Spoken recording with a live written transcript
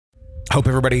Hope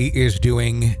everybody is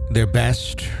doing their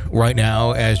best right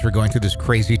now as we're going through this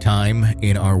crazy time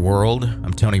in our world.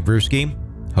 I'm Tony Bruschi,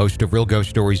 host of Real Ghost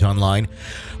Stories Online.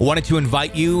 I wanted to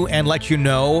invite you and let you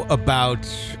know about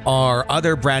our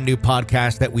other brand new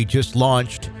podcast that we just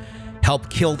launched, Help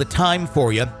Kill the Time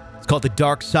for You. It's called The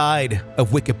Dark Side of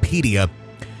Wikipedia.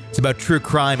 It's about true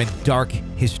crime and dark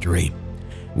history.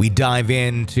 We dive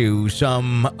into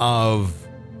some of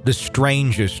the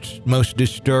strangest, most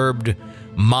disturbed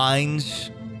minds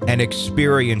and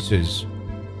experiences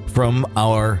from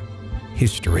our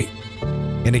history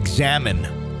and examine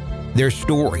their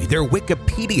story, their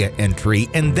Wikipedia entry,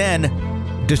 and then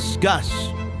discuss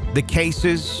the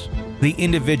cases, the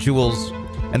individuals,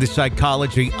 and the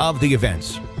psychology of the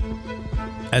events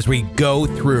as we go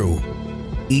through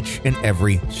each and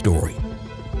every story.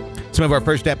 Some of our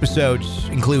first episodes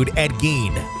include Ed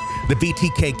Gein, the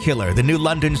BTK killer, the New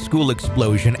London school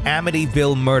explosion,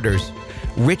 Amityville murders,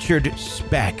 Richard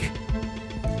Speck,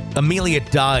 Amelia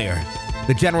Dyer,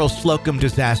 the General Slocum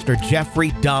disaster,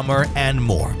 Jeffrey Dahmer, and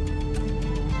more.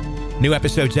 New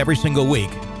episodes every single week.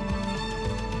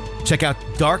 Check out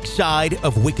Dark Side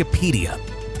of Wikipedia.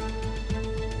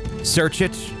 Search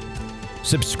it.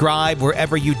 Subscribe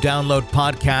wherever you download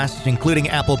podcasts, including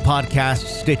Apple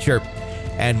Podcasts, Stitcher,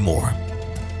 and more.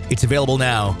 It's available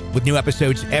now with new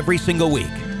episodes every single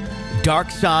week.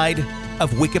 Dark Side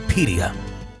of Wikipedia.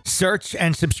 Search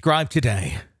and subscribe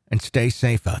today, and stay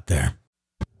safe out there.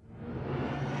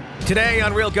 Today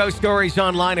on Real Ghost Stories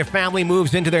Online, a family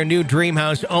moves into their new dream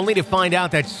house only to find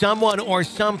out that someone or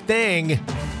something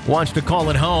wants to call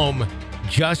it home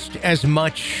just as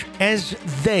much as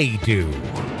they do.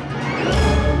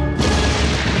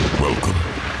 Welcome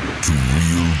to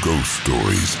Real Ghost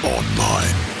Stories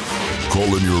Online.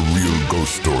 Call in your real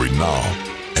ghost story now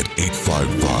at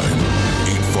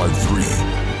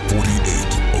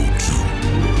 855-853-4802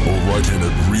 or write in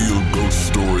at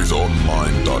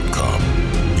realghoststoriesonline.com.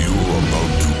 You're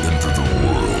about to enter the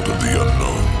world of the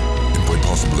unknown and quite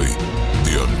possibly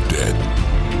the undead.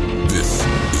 This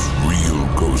is Real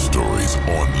Ghost Stories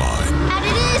Online. And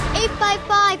it is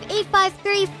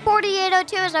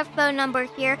 855-853-4802 is our phone number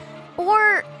here.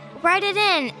 Or write it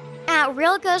in at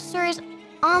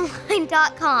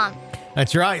realghoststoriesonline.com.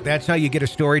 That's right. That's how you get a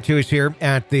story to us here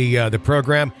at the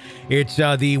program. It's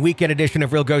the weekend edition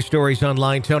of Real Ghost Stories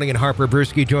Online. Tony and Harper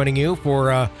Bruschi joining you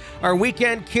for our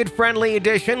weekend kid-friendly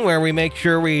edition, where we make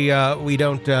sure we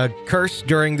don't curse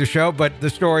during the show, but the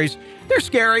stories, they're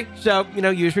scary. So,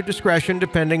 use your discretion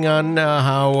depending on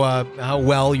how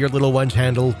well your little ones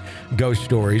handle ghost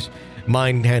stories.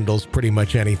 Mine handles pretty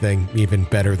much anything even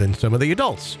better than some of the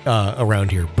adults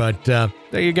around here. But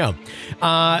there you go.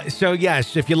 So,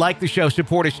 yes, if you like the show,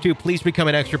 support us too. Please become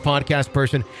an extra podcast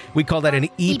person. We call that an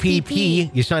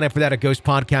EPP. You sign up for that at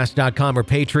ghostpodcast.com or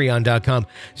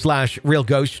patreon.com/Real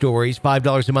Ghost Stories.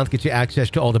 $5 a month gets you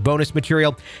access to all the bonus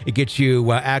material. It gets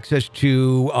you access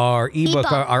to our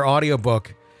ebook, our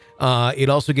audiobook. It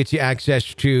also gets you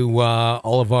access to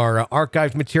all of our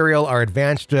archived material, our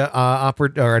advanced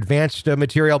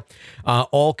material,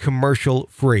 all commercial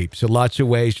free. So lots of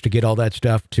ways to get all that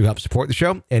stuff to help support the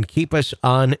show and keep us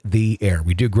on the air.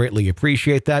 We do greatly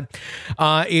appreciate that.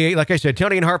 Like I said,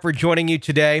 Tony and Harper joining you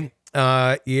today.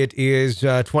 It is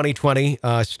 2020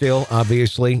 still,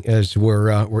 obviously, as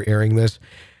we're airing this.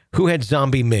 Who had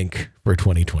zombie mink for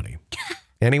 2020?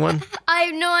 Anyone? I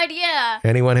have no idea.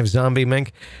 Anyone have zombie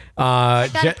mink? I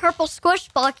got a purple squish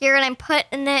ball here, and I'm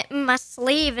putting it in my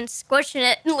sleeve and squishing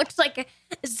it. It looks like a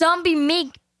zombie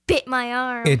mink bit my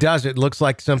arm. It does. It looks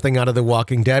like something out of The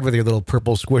Walking Dead with your little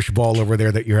purple squish ball over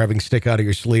there that you're having stick out of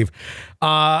your sleeve.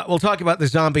 We'll talk about the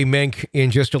zombie mink in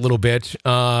just a little bit.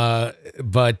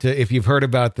 But if you've heard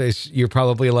about this, you're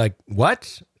probably like,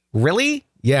 what? Really?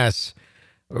 Yes.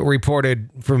 Reported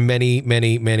from many,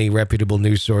 many, many reputable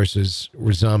news sources,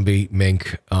 zombie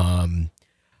mink.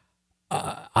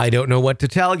 I don't know what to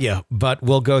tell you, but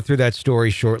we'll go through that story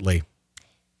shortly.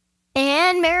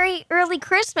 And Merry Early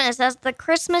Christmas, as the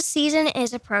Christmas season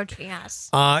is approaching us.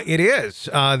 It is.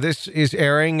 This is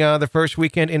airing the first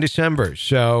weekend in December.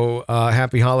 So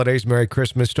happy holidays, Merry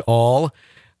Christmas to all.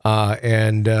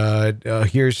 And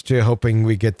here's to hoping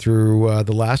we get through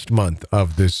the last month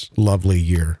of this lovely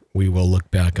year. We will look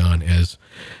back on as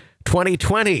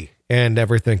 2020 and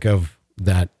never think of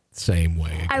that same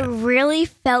way again. I really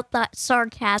felt that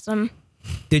sarcasm.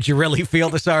 Did you really feel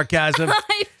the sarcasm?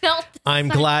 I felt the I'm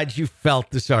glad you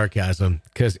felt the sarcasm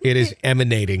because it is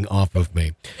emanating off of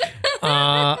me.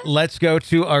 Let's go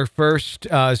to our first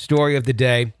story of the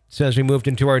day. It says we moved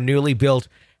into our newly built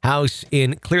house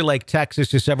in Clear Lake,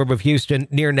 Texas, a suburb of Houston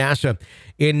near NASA.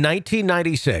 In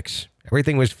 1996,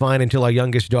 Everything was fine until our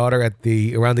youngest daughter,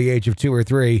 around the age of 2 or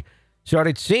 3,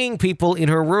 started seeing people in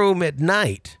her room at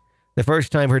night. The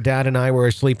first time her dad and I were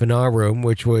asleep in our room,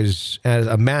 which was at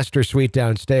a master suite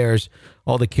downstairs.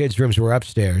 All the kids' rooms were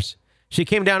upstairs. She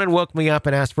came down and woke me up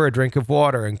and asked for a drink of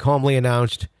water and calmly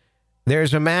announced,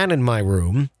 "There's a man in my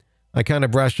room." I kind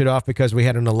of brushed it off because we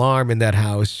had an alarm in that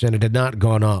house and it had not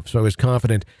gone off, so I was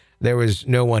confident there was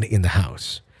no one in the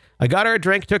house. I got her a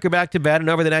drink, took her back to bed, and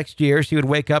over the next year, she would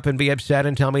wake up and be upset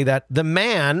and tell me that the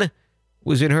man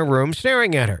was in her room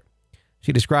staring at her.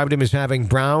 She described him as having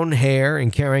brown hair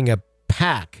and carrying a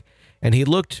pack, and he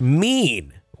looked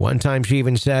mean. One time she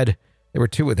even said there were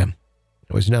 2 of them.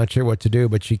 I was not sure what to do,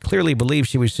 but she clearly believed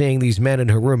she was seeing these men in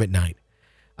her room at night.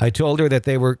 I told her that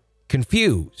they were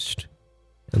confused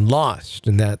and lost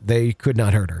and that they could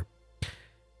not hurt her.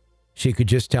 She could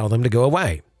just tell them to go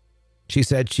away. She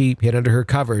said she hid under her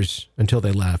covers until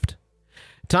they left.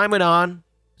 Time went on.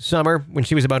 Summer, when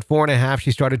she was about 4.5,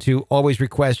 she started to always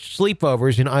request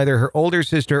sleepovers in either her older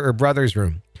sister or brother's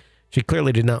room. She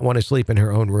clearly did not want to sleep in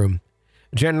her own room.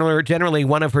 Generally,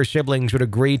 one of her siblings would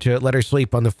agree to let her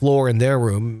sleep on the floor in their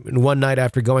room. And one night,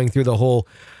 after going through the whole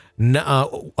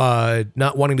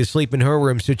not wanting to sleep in her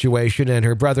room situation and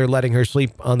her brother letting her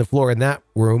sleep on the floor in that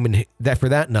room, and that for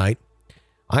that night,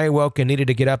 I awoke and needed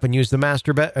to get up and use the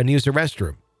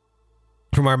restroom.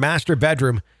 From our master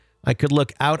bedroom, I could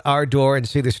look out our door and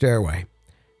see the stairway.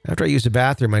 After I used the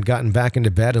bathroom, I'd gotten back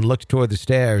into bed and looked toward the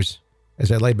stairs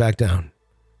as I laid back down.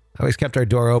 I always kept our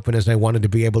door open as I wanted to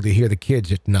be able to hear the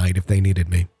kids at night if they needed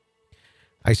me.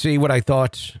 I see what I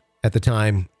thought at the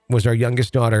time was our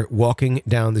youngest daughter walking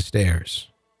down the stairs.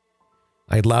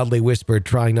 I loudly whispered,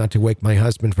 trying not to wake my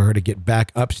husband, for her to get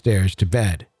back upstairs to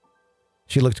bed.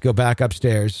 She looked to go back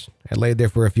upstairs. I laid there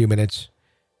for a few minutes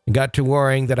and got to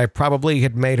worrying that I probably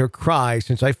had made her cry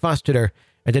since I fussed at her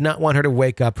and did not want her to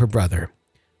wake up her brother.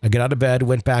 I got out of bed,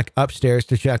 went back upstairs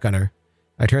to check on her.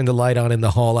 I turned the light on in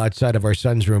the hall outside of our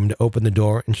son's room to open the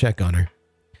door and check on her.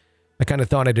 I kind of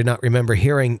thought I did not remember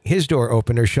hearing his door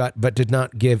open or shut, but did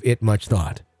not give it much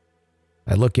thought.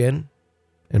 I look in,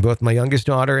 and both my youngest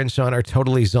daughter and son are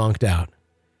totally zonked out.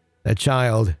 That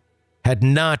child had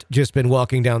not just been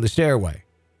walking down the stairway.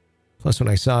 Plus, when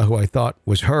I saw who I thought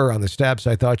was her on the steps,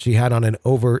 I thought she had on an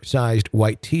oversized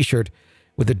white T-shirt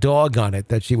with a dog on it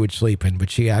that she would sleep in, but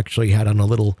she actually had on a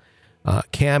little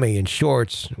cami and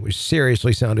shorts and was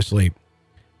seriously sound asleep.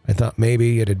 I thought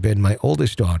maybe it had been my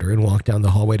oldest daughter and walked down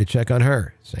the hallway to check on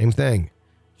her. Same thing.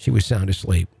 She was sound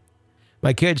asleep.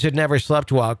 My kids had never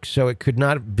slept walk, so it could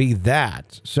not be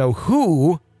that. So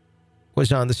who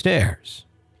was on the stairs?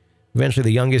 Eventually,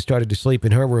 the youngest started to sleep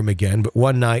in her room again, but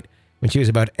one night, when she was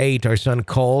about 8, our son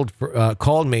called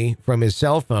me from his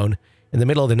cell phone in the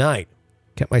middle of the night.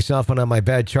 Kept my cell phone on my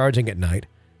bed charging at night.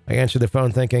 I answered the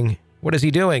phone thinking, what is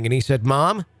he doing? And he said,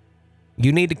 Mom,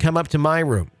 you need to come up to my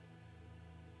room.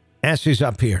 Esther's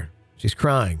up here. She's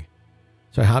crying.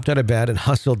 So I hopped out of bed and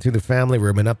hustled through the family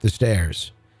room and up the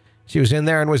stairs. She was in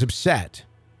there and was upset.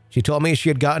 She told me she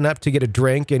had gotten up to get a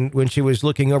drink, and when she was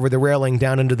looking over the railing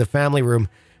down into the family room,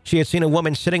 she had seen a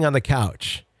woman sitting on the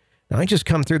couch. Now, I just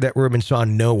come through that room and saw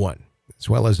no one, as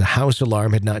well as the house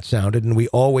alarm had not sounded, and we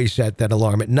always set that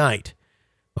alarm at night.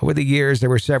 Over the years, there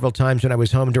were several times when I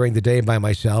was home during the day by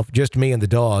myself, just me and the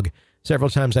dog. Several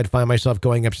times I'd find myself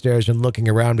going upstairs and looking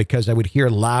around because I would hear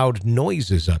loud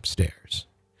noises upstairs.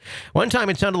 One time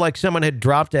it sounded like someone had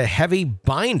dropped a heavy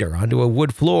binder onto a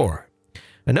wood floor.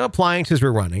 And no appliances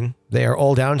were running. They are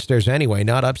all downstairs anyway,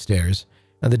 not upstairs,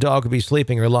 and the dog would be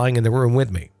sleeping or lying in the room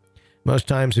with me. Most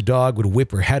times the dog would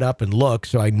whip her head up and look,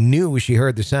 so I knew she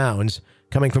heard the sounds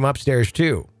coming from upstairs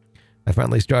too. I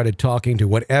finally started talking to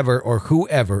whatever or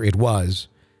whoever it was.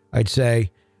 I'd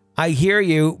say, I hear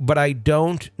you, but I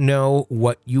don't know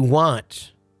what you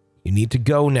want. You need to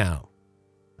go now.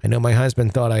 I know my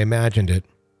husband thought I imagined it.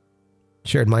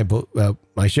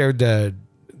 I shared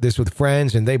this with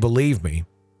friends, and they believed me.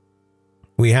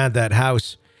 We had that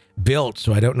house built,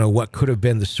 so I don't know what could have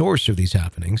been the source of these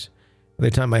happenings. By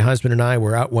the time my husband and I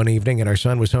were out one evening and our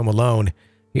son was home alone,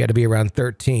 he had to be around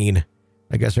 13.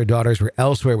 I guess our daughters were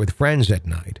elsewhere with friends at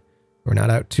night. We're not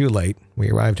out too late.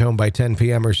 We arrived home by 10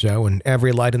 p.m. or so, and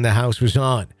every light in the house was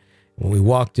on. When we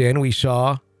walked in, we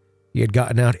saw he had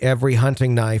gotten out every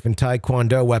hunting knife and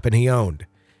taekwondo weapon he owned.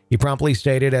 He promptly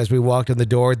stated as we walked in the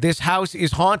door, "This house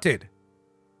is haunted."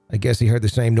 I guess he heard the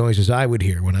same noises I would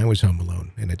hear when I was home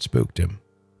alone, and it spooked him.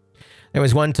 There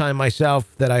was one time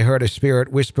myself that I heard a spirit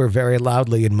whisper very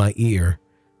loudly in my ear.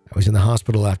 I was in the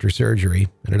hospital after surgery,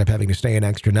 ended up having to stay an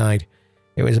extra night.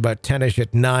 It was about 10-ish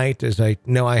at night, as I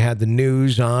know I had the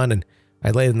news on, and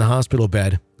I laid in the hospital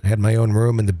bed. I had my own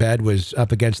room and the bed was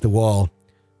up against the wall.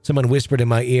 Someone whispered in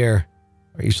my ear,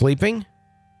 "Are you sleeping?"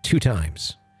 2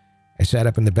 times. I sat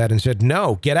up in the bed and said,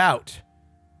 "No, get out."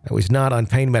 I was not on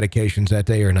pain medications that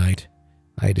day or night.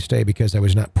 I had to stay because I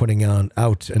was not putting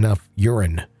out enough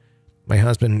urine. My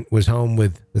husband was home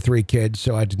with the 3 kids,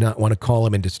 so I did not want to call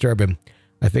him and disturb him.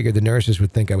 I figured the nurses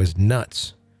would think I was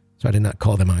nuts, so I did not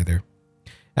call them either.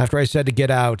 After I said to get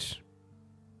out,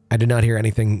 I did not hear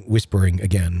anything whispering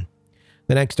again.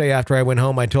 The next day after I went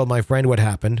home, I told my friend what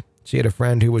happened. She had a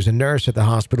friend who was a nurse at the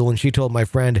hospital, and she told my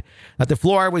friend that the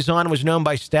floor I was on was known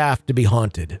by staff to be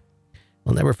haunted.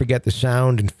 I'll never forget the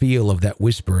sound and feel of that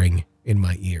whispering in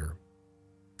my ear.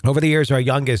 Over the years, our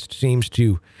youngest seems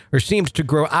to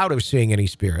grow out of seeing any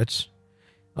spirits.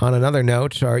 On another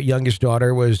note, our youngest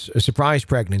daughter was a surprise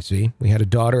pregnancy. We had a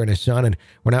daughter and a son, and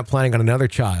we're not planning on another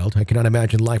child. I cannot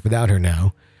imagine life without her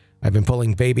now. I've been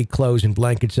pulling baby clothes and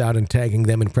blankets out and tagging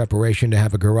them in preparation to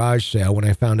have a garage sale when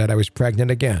I found out I was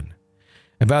pregnant again.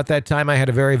 About that time, I had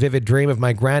a very vivid dream of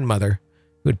my grandmother,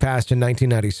 who had passed in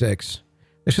 1996.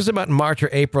 This was about March or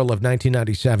April of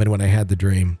 1997 when I had the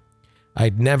dream.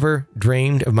 I'd never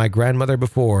dreamed of my grandmother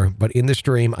before, but in this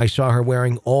dream, I saw her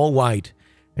wearing all white,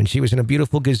 and she was in a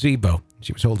beautiful gazebo.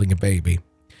 She was holding a baby.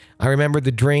 I remembered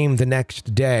the dream the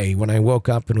next day when I woke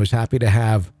up and was happy to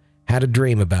have had a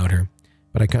dream about her,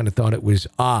 but I kind of thought it was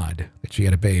odd that she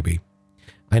had a baby.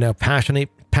 I now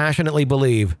passionately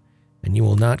believe, and you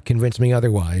will not convince me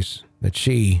otherwise, that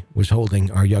she was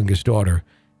holding our youngest daughter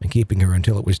and keeping her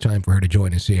until it was time for her to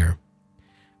join us here.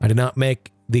 I did not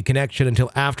make the connection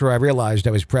until after I realized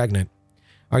I was pregnant.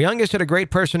 Our youngest had a great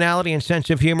personality and sense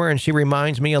of humor, and she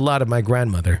reminds me a lot of my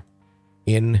grandmother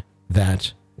in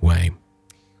that way.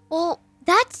 Well,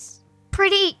 that's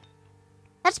pretty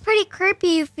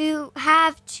creepy if you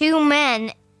have 2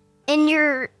 men in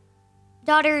your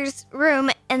daughter's room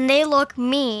and they look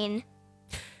mean.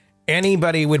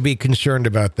 Anybody would be concerned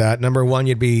about that. Number one,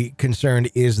 you'd be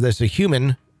concerned, is this a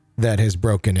human that has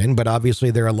broken in? But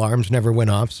obviously their alarms never went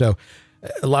off, so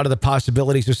a lot of the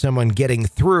possibilities of someone getting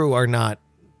through are not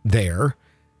there.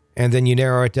 And then you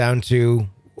narrow it down to,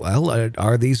 well,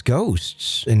 are these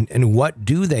ghosts? And what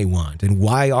do they want? And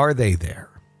why are they there?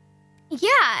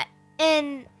 Yeah,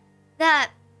 and that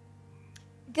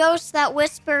ghost that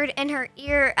whispered in her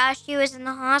ear as she was in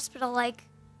the hospital, like,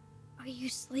 "Are you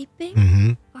sleeping?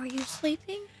 Mm-hmm. Are you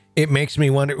sleeping?" It makes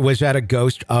me wonder, was that a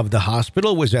ghost of the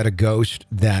hospital? Was that a ghost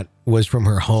that was from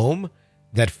her home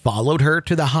that followed her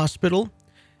to the hospital?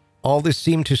 All this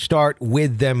seemed to start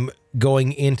with them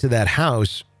going into that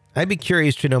house. I'd be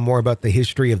curious to know more about the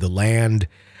history of the land,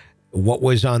 what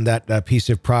was on that piece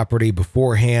of property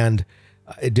beforehand.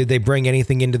 Did they bring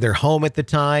anything into their home at the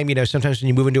time? You know, sometimes when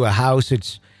you move into a house,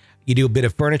 you do a bit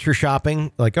of furniture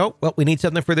shopping, like, oh, well, we need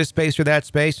something for this space or that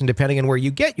space. And depending on where you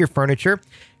get your furniture,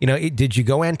 you know, did you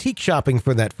go antique shopping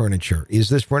for that furniture? Is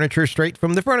this furniture straight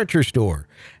from the furniture store?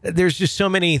 There's just so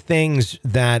many things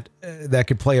that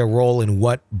could play a role in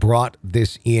what brought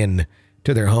this in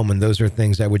to their home. And those are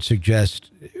things I would suggest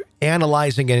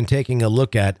analyzing and taking a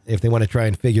look at if they want to try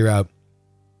and figure out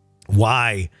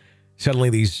why suddenly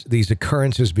these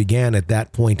occurrences began at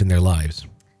that point in their lives.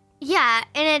 Yeah,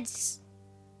 and it's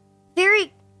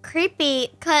very creepy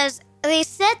because they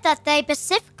said that they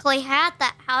specifically had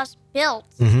that house built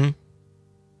Mm-hmm.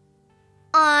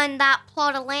 on that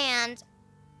plot of land.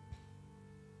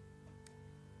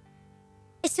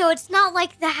 So it's not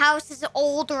like the house is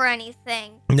old or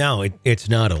anything. No, it's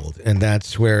not old. And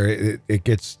that's where it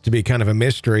gets to be kind of a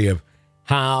mystery of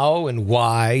how and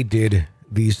why did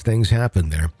these things happen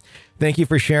there. Thank you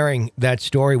for sharing that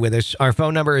story with us. Our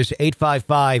phone number is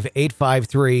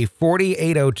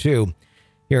 855-853-4802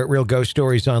 here at Real Ghost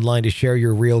Stories Online to share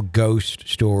your real ghost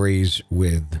stories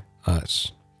with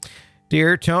us.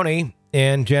 Dear Tony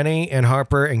and Jenny and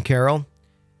Harper and Carol,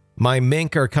 my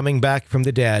mink are coming back from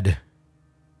the dead.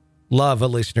 Love, a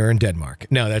listener in Denmark.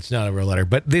 No, that's not a real letter,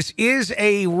 but this is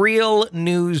a real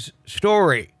news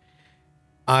story.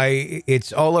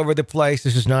 It's all over the place.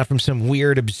 This is not from some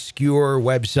weird, obscure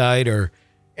website or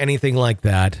anything like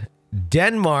that.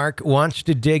 Denmark wants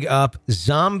to dig up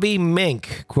zombie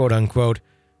mink, quote unquote,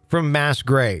 from mass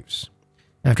graves.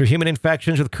 After human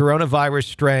infections with coronavirus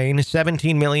strain,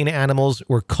 17 million animals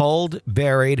were culled,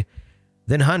 buried,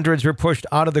 then hundreds were pushed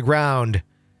out of the ground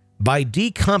by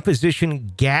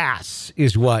decomposition gas,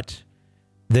 is what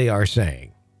they are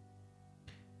saying.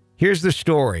 Here's the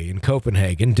story in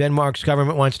Copenhagen. Denmark's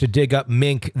government wants to dig up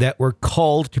mink that were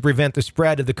culled to prevent the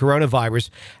spread of the coronavirus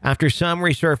after some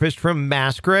resurfaced from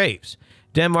mass graves.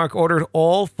 Denmark ordered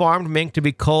all farmed mink to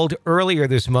be culled earlier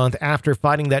this month after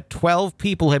finding that 12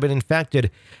 people had been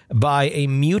infected by a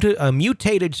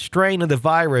mutated strain of the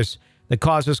virus that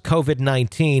causes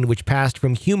COVID-19, which passed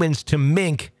from humans to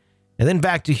mink and then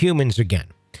back to humans again.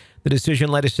 The decision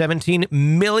led to 17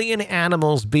 million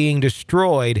animals being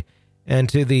destroyed and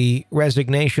to the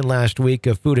resignation last week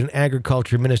of Food and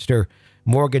Agriculture Minister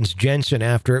Morgens Jensen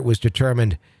after it was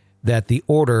determined that the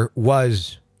order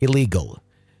was illegal.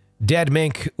 Dead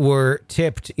mink were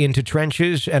tipped into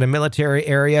trenches at a military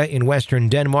area in western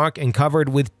Denmark and covered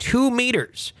with 2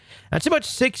 meters. That's about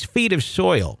 6 feet of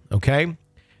soil, okay?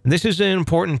 And this is an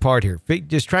important part here.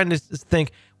 Just trying to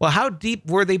think, well, how deep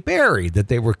were they buried that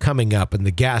they were coming up and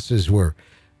the gases were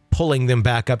pulling them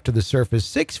back up to the surface?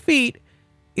 6 feet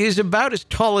is about as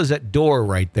tall as that door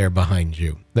right there behind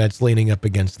you that's leaning up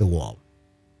against the wall.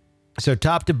 So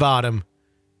top to bottom,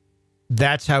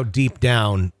 that's how deep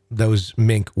down those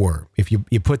mink were. If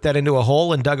you put that into a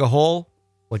hole and dug a hole,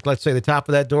 like let's say the top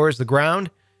of that door is the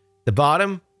ground, the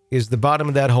bottom is the bottom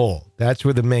of that hole. That's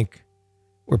where the mink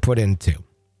were put into.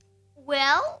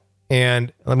 Well,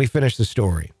 and let me finish the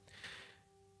story.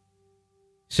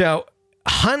 So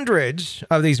hundreds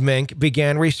of these mink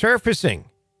began resurfacing.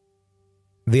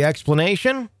 The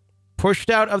explanation? Pushed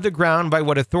out of the ground by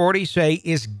what authorities say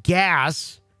is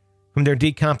gas from their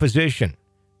decomposition.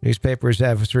 Newspapers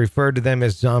have referred to them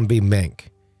as zombie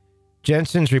mink.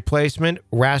 Jensen's replacement,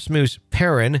 Rasmus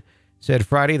Perrin, said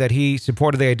Friday that he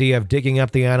supported the idea of digging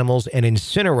up the animals and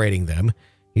incinerating them.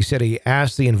 He said he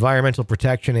asked the Environmental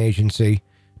Protection Agency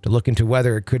to look into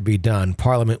whether it could be done.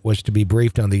 Parliament was to be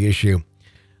briefed on the issue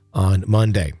on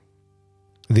Monday.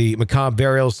 The macabre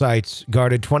burial sites,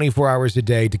 guarded 24 hours a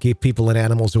day to keep people and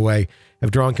animals away,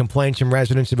 have drawn complaints from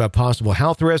residents about possible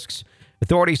health risks.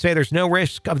 Authorities say there's no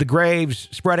risk of the graves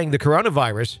spreading the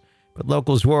coronavirus, but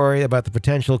locals worry about the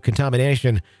potential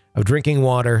contamination of drinking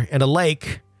water and a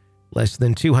lake less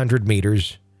than 200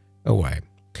 meters away.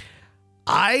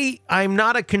 I'm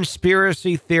not a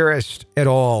conspiracy theorist at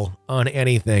all on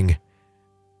anything.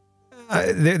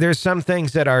 There's some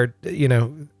things that are,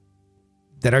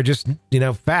 that are just,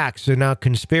 facts. They're not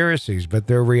conspiracies, but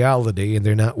they're reality, and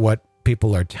they're not what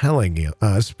people are telling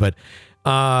us. But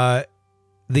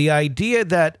the idea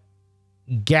that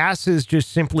gases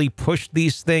just simply push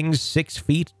these things 6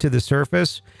 feet to the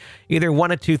surface, either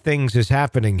one of two things is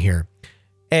happening here.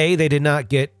 A, they did not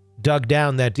get dug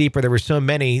down that deep, or there were so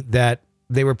many that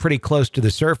they were pretty close to the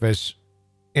surface,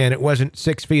 and it wasn't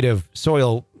 6 feet of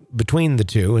soil between the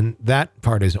two, and that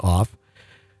part is off.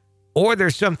 Or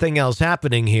there's something else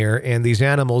happening here, and these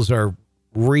animals are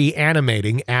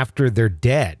reanimating after they're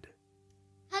dead.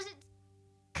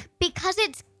 Because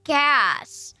it's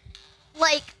gas.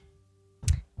 Like,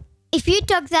 if you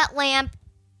dug that lamp,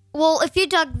 if you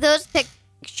dug those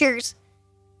pictures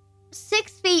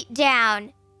 6 feet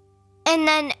down, and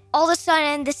then all of a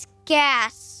sudden this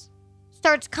gas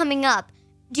starts coming up,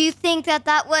 do you think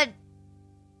that would,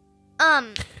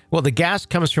 Well, the gas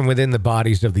comes from within the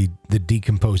bodies of the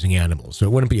decomposing animals, so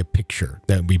it wouldn't be a picture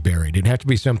that would be buried. It'd have to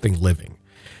be something living,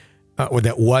 or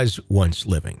that was once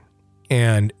living.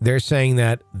 And they're saying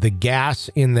that the gas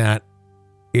in that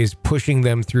is pushing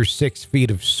them through 6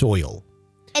 feet of soil.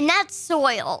 And that's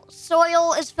soil.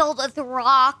 Soil is filled with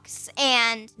rocks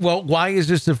and... Well, why is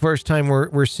this the first time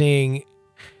we're seeing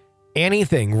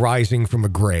anything rising from a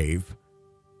grave?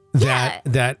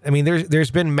 That I mean,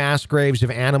 there's been mass graves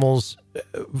of animals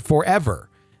forever.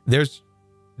 There's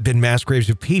been mass graves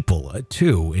of people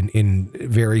too in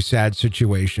very sad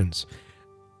situations.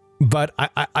 But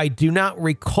I do not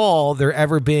recall there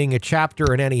ever being a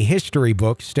chapter in any history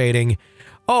book stating,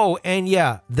 oh, and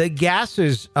yeah, the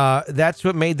gases, that's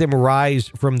what made them rise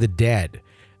from the dead.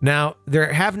 Now,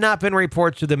 there have not been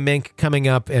reports of the mink coming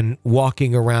up and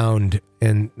walking around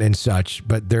and such,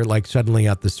 but they're like suddenly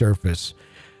at the surface.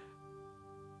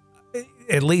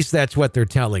 At least that's what they're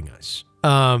telling us.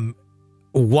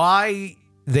 Why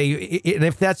they, and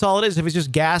if that's all it is, if it's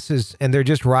just gases and they're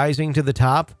just rising to the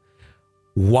top,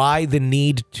 why the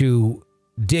need to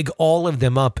dig all of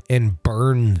them up and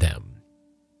burn them?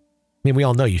 I mean, we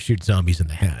all know you shoot zombies in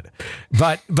the head,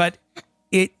 but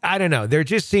I don't know. There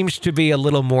just seems to be a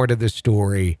little more to the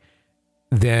story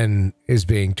than is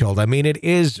being told. I mean, it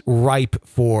is ripe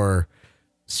for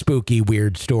spooky,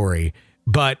 weird story,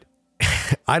 but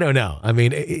I don't know. I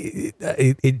mean,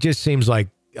 it just seems like,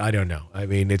 I don't know. I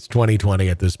mean, it's 2020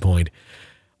 at this point.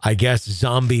 I guess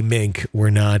zombie mink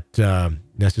were not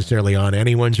necessarily on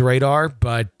anyone's radar,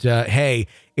 but hey,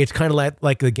 it's kind of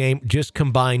like the game, just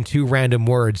combine two random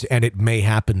words and it may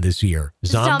happen this year.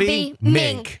 Zombie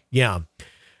mink. Yeah.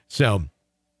 So.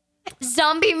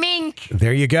 Zombie mink.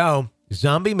 There you go.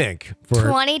 Zombie Mink for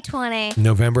 2020.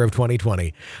 November of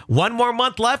 2020. One more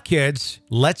month left, kids.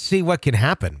 Let's see what can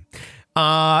happen.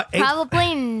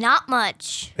 Probably not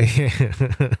much.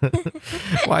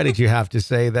 Why did you have to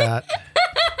say that?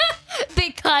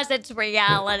 Because it's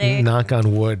reality. Knock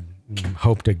on wood.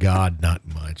 Hope to God, not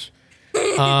much.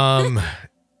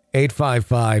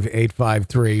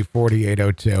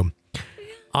 855-853-4802.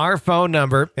 Our phone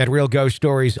number at Real Ghost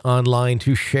Stories Online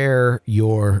to share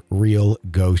your real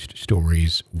ghost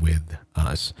stories with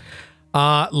us.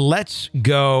 Let's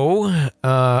go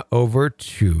over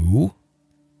to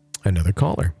another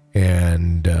caller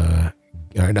and a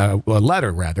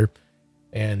letter, rather,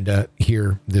 and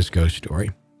hear this ghost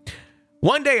story.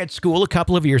 One day at school a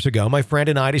couple of years ago, my friend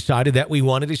and I decided that we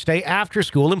wanted to stay after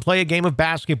school and play a game of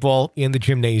basketball in the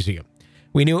gymnasium.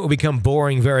 We knew it would become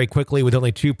boring very quickly with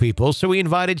only 2 people, so we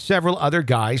invited several other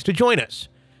guys to join us.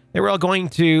 They were all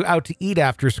going out to eat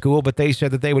after school, but they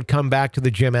said that they would come back to the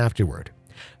gym afterward.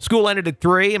 School ended at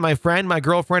 3, and my friend, my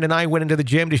girlfriend, and I went into the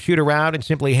gym to shoot around and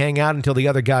simply hang out until the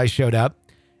other guys showed up.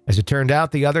 As it turned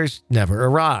out, the others never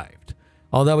arrived.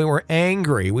 Although we were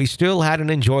angry, we still had an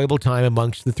enjoyable time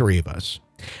amongst the 3 of us.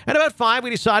 At about 5, we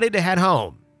decided to head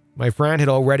home. My friend had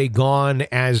already gone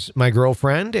as my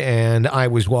girlfriend, and I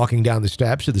was walking down the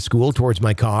steps of the school towards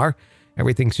my car.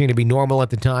 Everything seemed to be normal at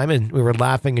the time, and we were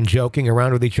laughing and joking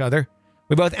around with each other.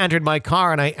 We both entered my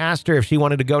car, and I asked her if she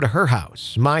wanted to go to her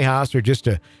house, my house, or just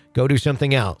to go do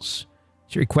something else.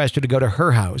 She requested to go to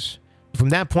her house. From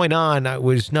that point on, I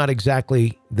was not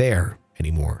exactly there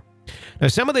anymore. Now,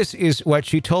 some of this is what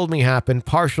she told me happened,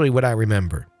 partially what I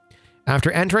remember.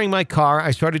 After entering my car, I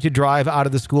started to drive out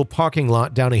of the school parking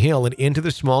lot down a hill and into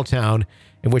the small town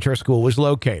in which our school was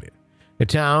located. The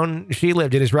town she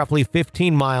lived in is roughly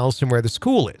 15 miles from where the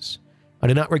school is. I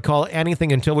did not recall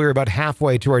anything until we were about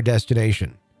halfway to our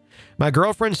destination. My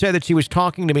girlfriend said that she was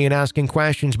talking to me and asking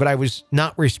questions, but I was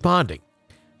not responding.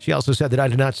 She also said that I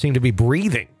did not seem to be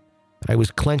breathing, that I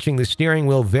was clenching the steering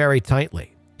wheel very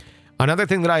tightly. Another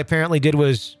thing that I apparently did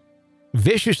was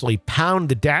viciously pound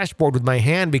the dashboard with my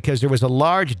hand because there was a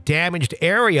large damaged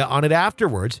area on it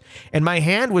afterwards, and my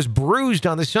hand was bruised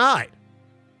on the side.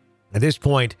 At this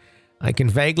point, I can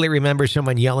vaguely remember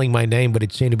someone yelling my name, but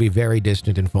it seemed to be very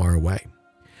distant and far away.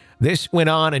 This went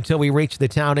on until we reached the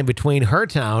town in between her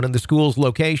town and the school's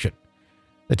location.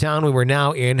 The town we were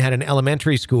now in had an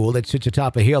elementary school that sits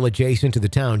atop a hill adjacent to the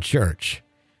town church.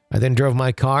 I then drove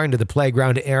my car into the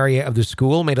playground area of the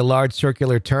school, made a large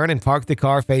circular turn, and parked the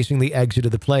car facing the exit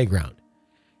of the playground.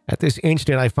 At this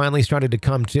instant, I finally started to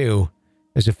come to,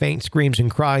 as the faint screams and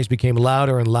cries became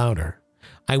louder and louder.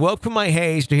 I woke from my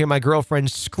haze to hear my girlfriend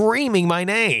screaming my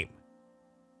name.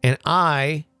 And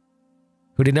I,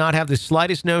 who did not have the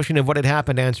slightest notion of what had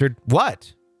happened, answered,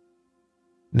 "What?"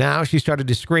 Now she started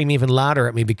to scream even louder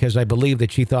at me because I believed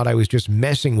that she thought I was just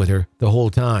messing with her the whole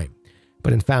time.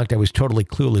 But in fact, I was totally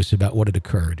clueless about what had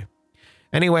occurred.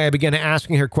 Anyway, I began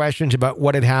asking her questions about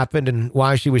what had happened and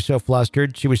why she was so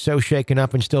flustered. She was so shaken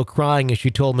up and still crying as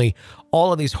she told me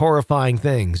all of these horrifying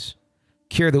things.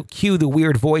 Cue the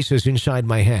weird voices inside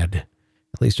my head.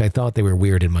 At least I thought they were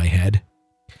weird in my head.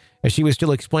 As she was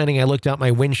still explaining, I looked out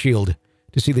my windshield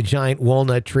to see the giant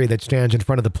walnut tree that stands in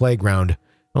front of the playground.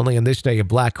 Only on this day, a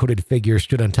black hooded figure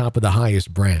stood on top of the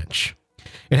highest branch.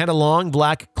 It had a long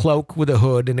black cloak with a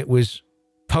hood, and it was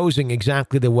posing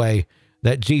exactly the way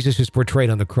that Jesus is portrayed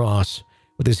on the cross,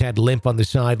 with his head limp on the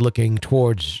side looking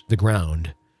towards the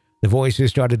ground. The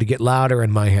voices started to get louder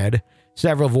in my head,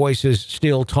 several voices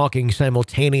still talking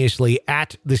simultaneously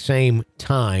at the same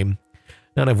time,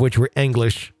 none of which were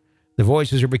English. The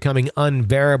voices were becoming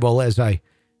unbearable as I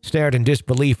stared in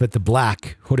disbelief at the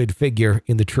black, hooded figure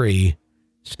in the tree.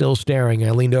 Still staring,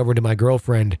 I leaned over to my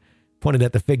girlfriend, pointed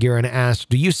at the figure, and asked,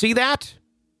 "Do you see that?"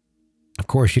 Of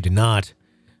course she did not.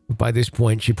 By this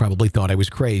point, she probably thought I was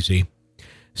crazy.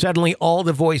 Suddenly, all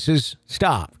the voices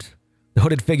stopped. The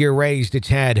hooded figure raised its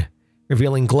head,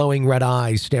 revealing glowing red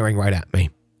eyes staring right at me.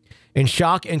 In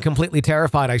shock and completely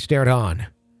terrified, I stared on.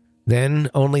 Then,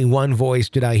 only one voice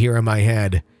did I hear in my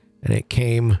head, and it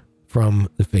came from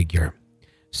the figure.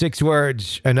 6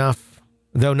 words, enough,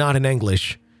 though not in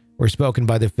English, were spoken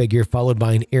by the figure, followed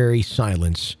by an eerie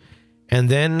silence. And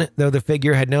then, though the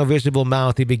figure had no visible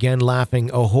mouth, he began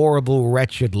laughing, a horrible,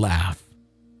 wretched laugh.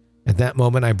 At that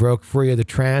moment, I broke free of the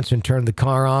trance and turned the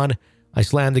car on. I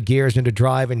slammed the gears into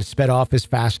drive and sped off as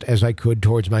fast as I could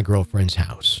towards my girlfriend's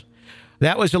house.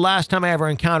 That was the last time I ever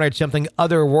encountered something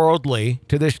otherworldly.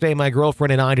 To this day, my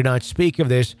girlfriend and I do not speak of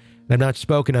this, and have not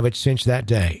spoken of it since that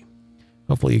day.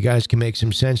 Hopefully you guys can make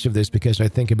some sense of this, because I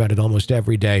think about it almost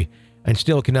every day and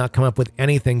still cannot come up with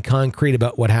anything concrete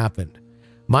about what happened.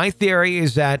 My theory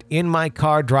is that in my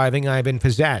car driving, I've been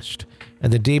possessed,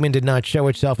 and the demon did not show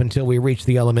itself until we reached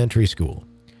the elementary school.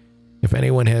 If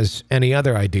anyone has any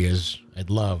other ideas, I'd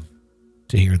love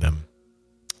to hear them.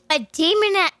 A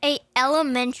demon at a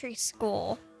elementary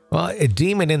school. Well, a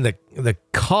demon in the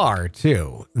car,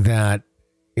 too, that,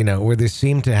 where they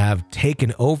seem to have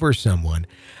taken over someone.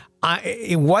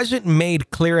 It wasn't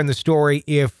made clear in the story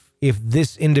if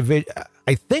this individual...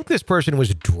 I think this person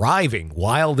was driving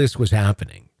while this was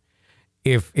happening,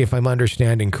 if I'm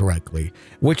understanding correctly,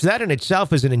 which that in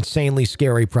itself is an insanely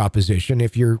scary proposition.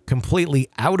 If you're completely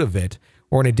out of it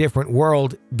or in a different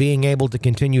world, being able to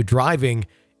continue driving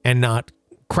and not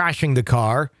crashing the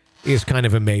car is kind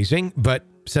of amazing. But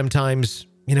sometimes,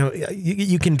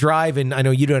 you can drive, and I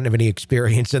know you don't have any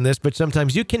experience in this, but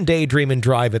sometimes you can daydream and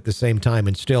drive at the same time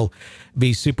and still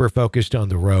be super focused on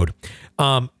the road.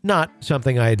 Not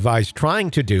something I advise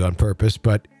trying to do on purpose,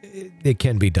 but it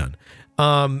can be done.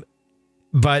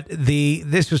 But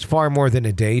this was far more than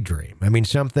a daydream. I mean,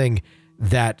 something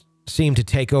that seemed to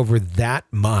take over that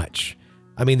much.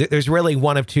 I mean, there's really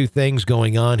one of two things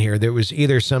going on here. There was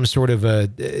either some sort of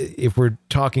if we're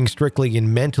talking strictly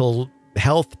in mental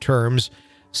health terms,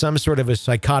 some sort of a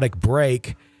psychotic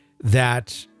break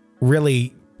that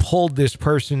really pulled this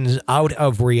person out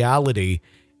of reality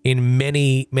in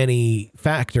many, many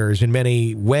factors, in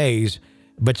many ways,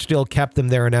 but still kept them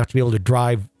there enough to be able to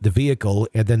drive the vehicle,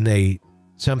 and then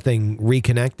something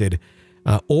reconnected,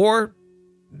 or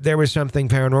there was something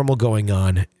paranormal going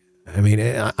on. I mean,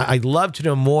 I'd love to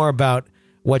know more about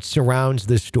what surrounds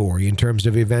this story in terms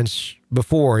of events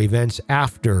before, events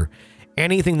after,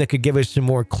 anything that could give us some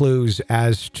more clues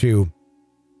as to,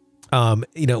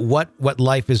 what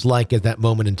life is like at that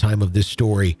moment in time of this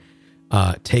story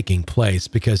taking place,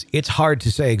 because it's hard to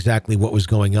say exactly what was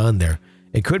going on there.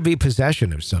 It could be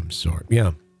possession of some sort.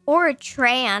 Yeah. Or a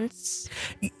trance.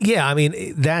 Yeah. I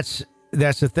mean, that's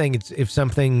the thing. It's if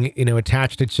something,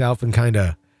 attached itself and kind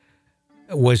of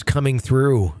was coming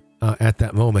through at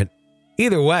that moment.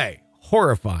 Either way,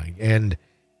 horrifying and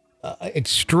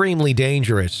extremely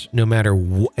dangerous, no matter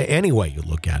any way you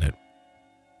look at it.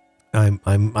 I'm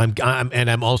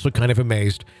I'm also kind of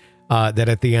amazed that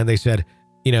at the end they said,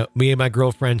 me and my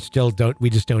girlfriend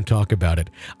we just don't talk about it.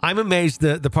 I'm amazed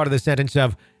the part of the sentence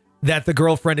of that the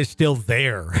girlfriend is still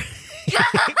there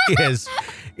is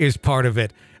part of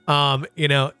it.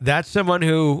 That's someone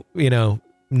who,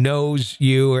 knows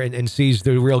you and sees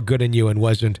the real good in you and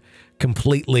wasn't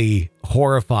completely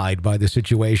horrified by the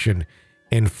situation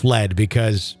and fled,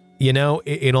 because, in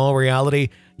all reality,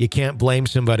 you can't blame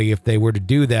somebody if they were to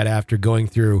do that after going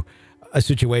through a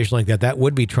situation like that. That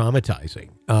would be traumatizing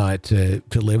to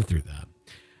live through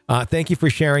that. Thank you for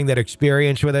sharing that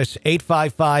experience with us.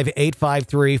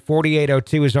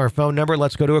 855-853-4802 is our phone number.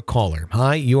 Let's go to a caller.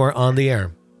 Hi, you are on the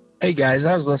air. Hey, guys.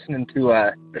 I was listening to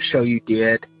a show you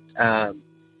did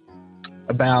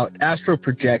about astral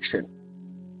projection.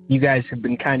 You guys have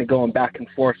been kind of going back and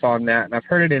forth on that, and I've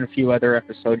heard it in a few other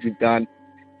episodes you've done.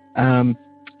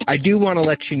 I do want to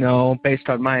let you know, based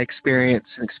on my experience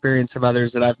and experience of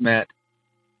others that I've met,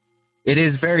 it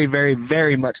is very, very,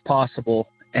 very much possible,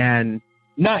 and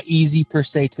not easy per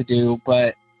se to do,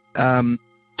 but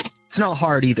it's not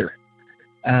hard either.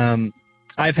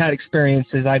 I've had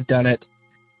experiences. I've done it.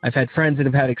 I've had friends that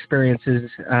have had experiences.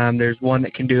 There's one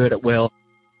that can do it at will.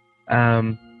 I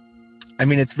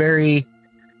mean,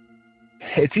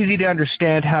 it's easy to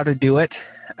understand how to do it.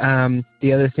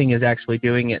 The other thing is actually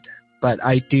doing it. But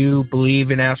I do believe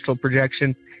in astral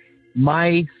projection.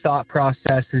 My thought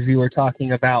process is you were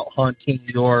talking about haunting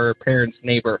your parents'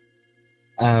 neighbor,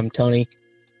 Tony.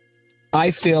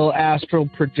 I feel astral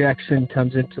projection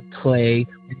comes into play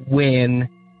when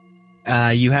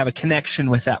you have a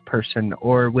connection with that person,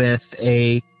 or with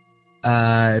a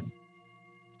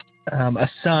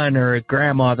son or a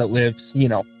grandma that lives,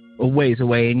 a ways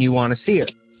away, and you want to see her.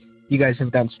 You guys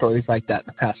have done stories like that in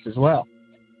the past as well.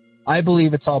 I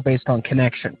believe it's all based on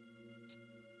connection.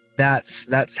 That's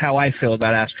how I feel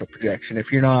about astral projection.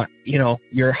 If you're not,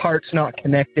 your heart's not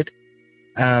connected,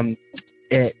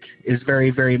 it is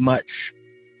very, very much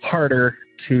harder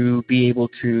to be able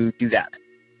to do that.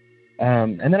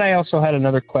 And then I also had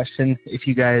another question, if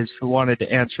you guys wanted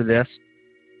to answer this.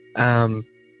 I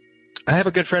have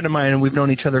a good friend of mine, and we've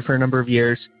known each other for a number of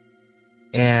years,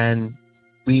 and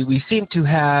we seem to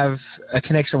have a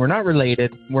connection. We're not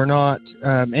related. We're not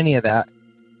any of that.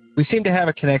 We seem to have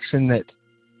a connection that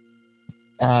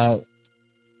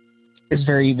is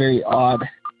very, very odd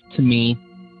to me.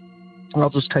 I'll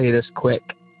just tell you this quick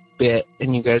bit,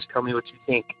 and you guys tell me what you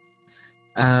think.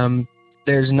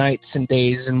 There's nights and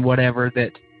days and whatever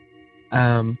that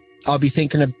I'll be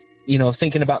thinking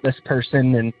thinking about this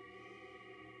person and,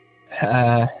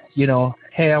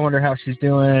 hey, I wonder how she's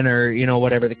doing, or,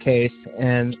 whatever the case.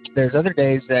 And there's other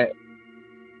days that,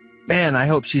 man, I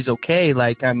hope she's okay.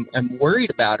 Like I'm worried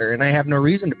about her, and I have no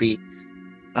reason to be,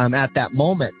 at that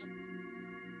moment.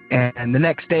 And the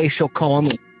next day she'll call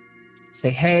me,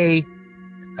 say, hey,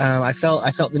 I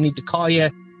felt the need to call you.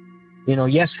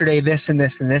 Yesterday this and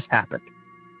this and this happened.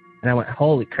 And I went,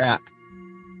 holy crap.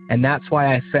 And that's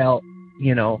why I felt,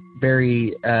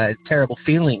 very terrible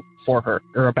feeling for her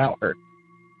or about her.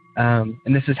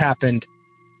 And this has happened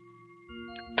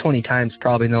 20 times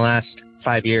probably in the last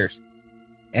 5 years.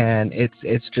 And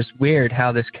it's just weird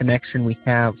how this connection we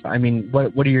have. I mean,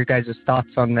 what are your guys' thoughts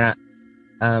on that?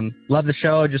 Love the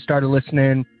show. Just started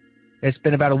listening. It's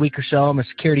been about a week or so. I'm a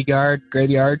security guard,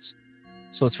 graveyards.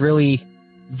 So it's really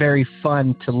very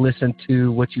fun to listen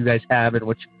to what you guys have and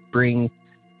what you bring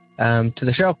to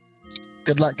the show.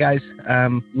 Good luck, guys.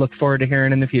 Look forward to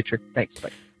hearing in the future. Thanks.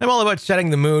 Bye. I'm all about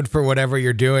setting the mood for whatever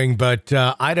you're doing, but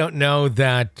I don't know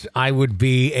that I would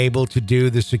be able to do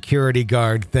the security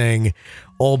guard thing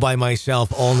all by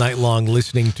myself all night long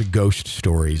listening to ghost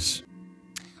stories.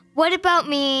 What about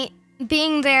me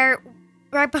being there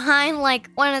right behind like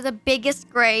one of the biggest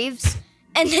graves,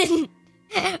 and then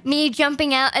me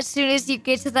jumping out as soon as you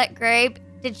get to that grave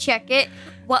to check it?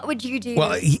 What would you do?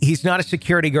 Well, he's not a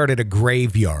security guard at a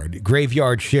graveyard.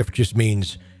 Graveyard shift just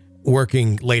means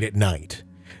working late at night.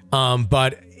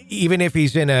 But even if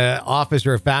he's in an office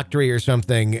or a factory or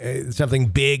something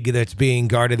big that's being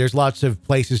guarded, there's lots of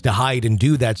places to hide and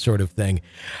do that sort of thing.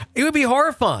 It would be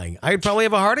horrifying. I'd probably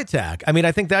have a heart attack. I mean,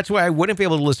 I think that's why I wouldn't be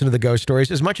able to listen to the ghost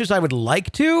stories as much as I would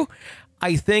like to.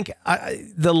 I think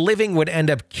the living would end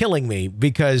up killing me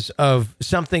because of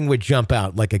something would jump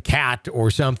out, like a cat or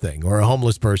something, or a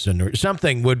homeless person or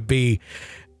something would be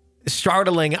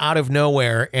startling out of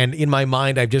nowhere. And in my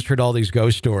mind, I've just heard all these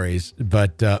ghost stories,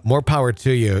 but more power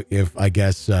to you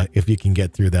if you can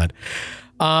get through that.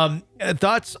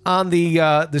 Thoughts on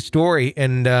the story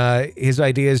and his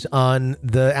ideas on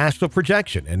the astral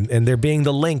projection and there being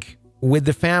the link with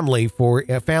the family for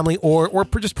a family or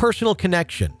just personal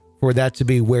connection for that to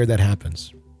be where that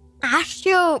happens.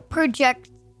 Astral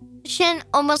projection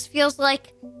almost feels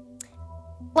like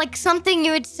something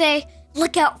you would say,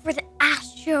 look out for the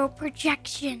astral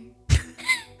projection.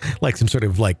 Like some sort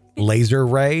of like laser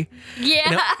ray.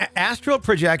 Yeah. Astral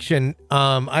projection,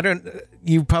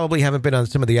 you probably haven't been on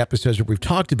some of the episodes where we've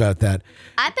talked about that.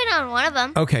 I've been on one of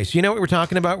them. Okay, so you know what we're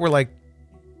talking about? We're like,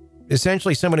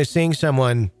 essentially someone is seeing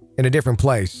someone in a different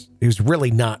place who's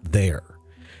really not there.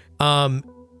 I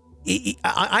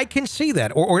can see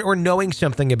that, or knowing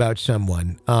something about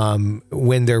someone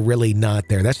when they're really not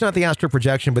there. That's not the astral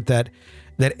projection, but that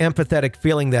empathetic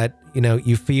feeling that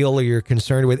you feel or you're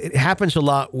concerned with. It happens a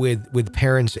lot with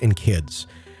parents and kids.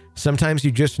 Sometimes you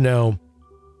just know,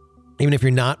 even if you're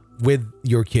not with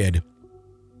your kid,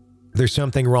 there's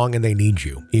something wrong and they need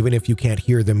you, even if you can't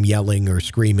hear them yelling or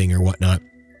screaming or whatnot.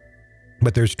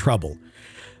 But there's trouble.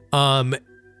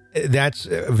 That's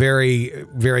a very,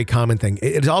 very common thing.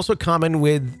 It's also common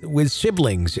with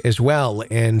siblings as well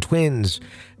and twins,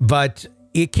 but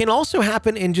it can also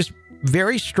happen in just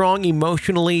very strong,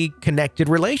 emotionally connected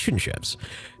relationships.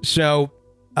 So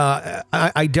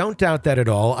I don't doubt that at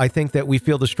all. I think that we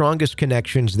feel the strongest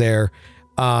connections there.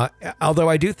 Although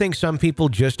I do think some people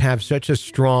just have such a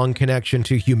strong connection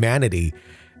to humanity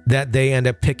that they end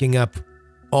up picking up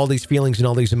all these feelings and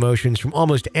all these emotions from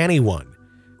almost anyone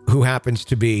who happens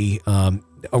to be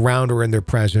around or in their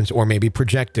presence, or maybe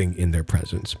projecting in their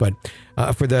presence. But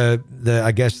for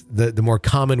I guess the more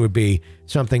common would be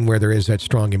something where there is that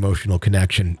strong emotional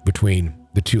connection between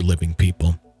the two living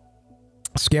people.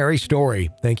 Scary story.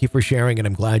 Thank you for sharing, and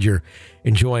I'm glad you're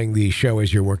enjoying the show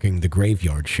as you're working the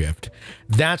graveyard shift.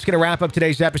 That's going to wrap up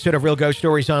today's episode of Real Ghost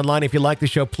Stories Online. If you like the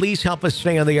show, please help us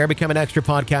stay on the air, become an extra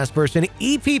podcast person,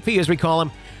 EPP as we call them.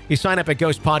 You sign up at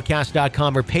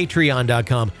ghostpodcast.com or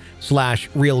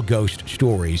patreon.com/Real Ghost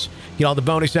Stories. Get all the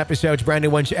bonus episodes, brand new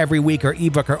ones every week, our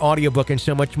ebook, our audiobook, and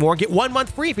so much more. Get 1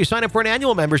 month free if you sign up for an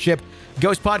annual membership,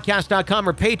 ghostpodcast.com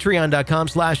or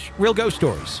patreon.com/Real Ghost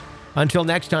Stories. Until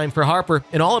next time, for Harper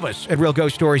and all of us at Real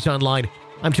Ghost Stories Online,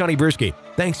 I'm Tony Bruschi.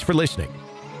 Thanks for listening.